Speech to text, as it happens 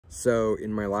So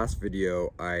in my last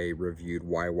video, I reviewed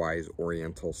Wai Wai's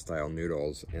Oriental style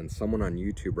noodles, and someone on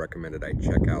YouTube recommended I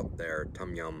check out their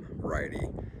Tom Yum variety.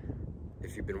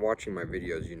 If you've been watching my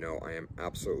videos, you know I am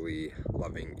absolutely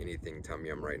loving anything Tom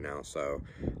Yum right now, so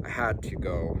I had to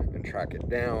go and track it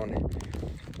down.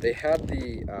 They had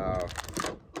the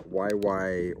Wai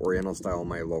Wai Oriental style in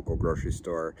my local grocery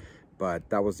store, but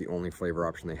that was the only flavor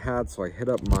option they had, so I hit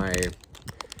up my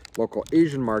local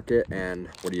Asian market, and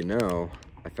what do you know?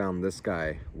 I found this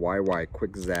guy, Wai Wai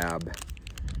Quick Zabb,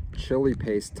 chili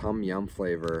paste Tom Yum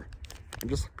flavor.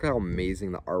 And just look how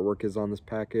amazing the artwork is on this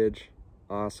package.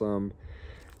 Awesome.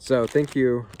 So thank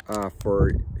you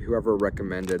for whoever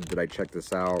recommended that I check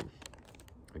this out.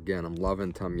 Again, I'm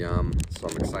loving Tom Yum, so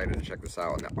I'm excited to check this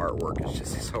out. And the artwork is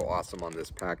just so awesome on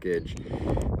this package.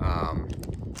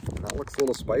 That looks a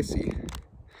little spicy.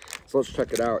 So let's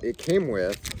check it out. It came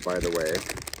with, by the way,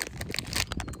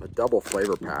 a double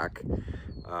flavor pack.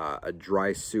 A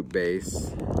dry soup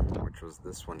base, which was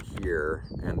this one here,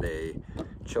 and a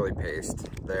chili paste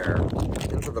there.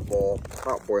 Into the bowl,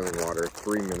 hot boiling water,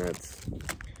 3 minutes.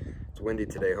 It's windy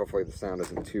today, hopefully the sound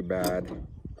isn't too bad.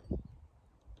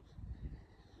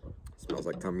 Smells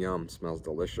like Tom Yum, smells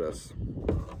delicious.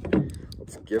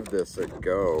 Let's give this a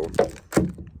go.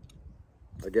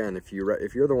 Again, if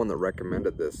you're the one that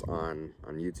recommended this on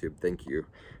YouTube, thank you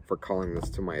for calling this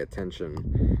to my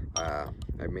attention.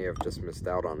 I may have just missed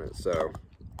out on it. So,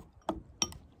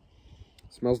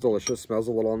 smells delicious. Smells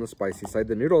a little on the spicy side.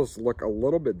 The noodles look a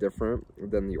little bit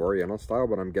different than the Oriental style,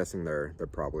 but I'm guessing they're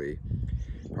probably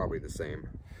the same.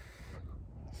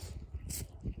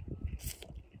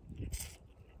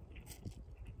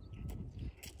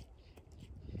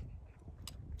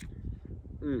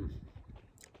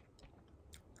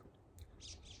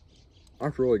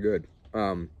 That's really good.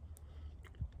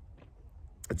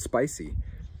 It's spicy,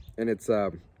 and it's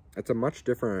a much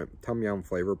different Tom Yum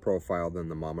flavor profile than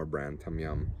the Mama brand Tom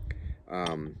Yum,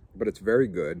 but it's very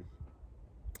good.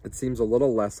 It seems a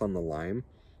little less on the lime,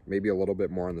 maybe a little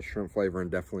bit more on the shrimp flavor,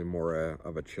 and definitely more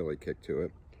of a chili kick to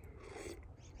it.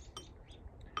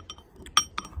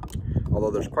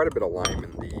 Although there's quite a bit of lime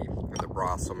in the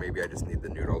broth, so maybe I just need the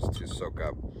noodles to soak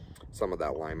up some of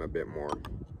that lime a bit more.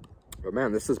 But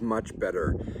man, this is much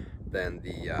better than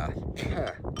the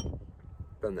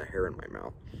hair in my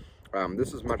mouth.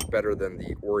 This is much better than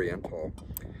the Oriental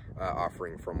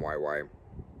offering from Wai Wai.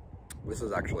 This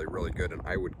is actually really good, and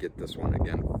I would get this one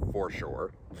again for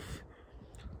sure.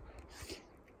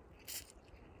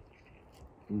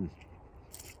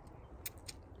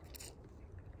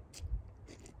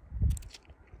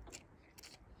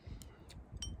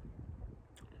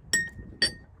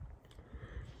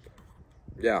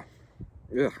 Yeah.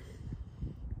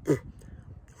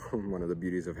 One of the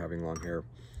beauties of having long hair.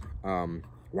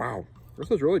 Wow,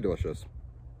 this is really delicious.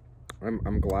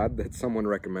 I'm glad that someone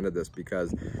recommended this,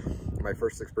 because my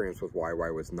first experience with Wai Wai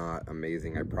was not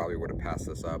amazing. I probably would have passed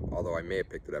this up, although I may have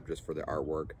picked it up just for the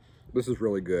artwork. This is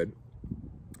really good.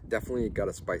 Definitely got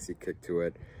a spicy kick to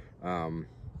it.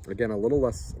 Again, a little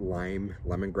less lime,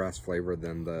 lemongrass flavor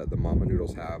than the Mama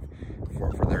noodles have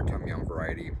for their Tom Yum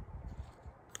variety.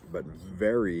 But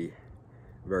very,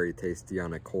 very tasty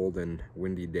on a cold and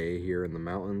windy day here in the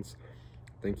mountains.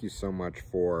 Thank you so much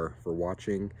for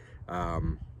watching.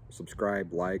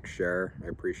 Subscribe, like, share. I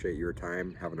appreciate your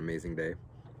time. Have an amazing day.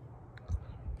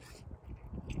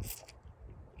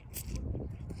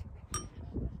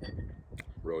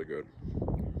 Really good.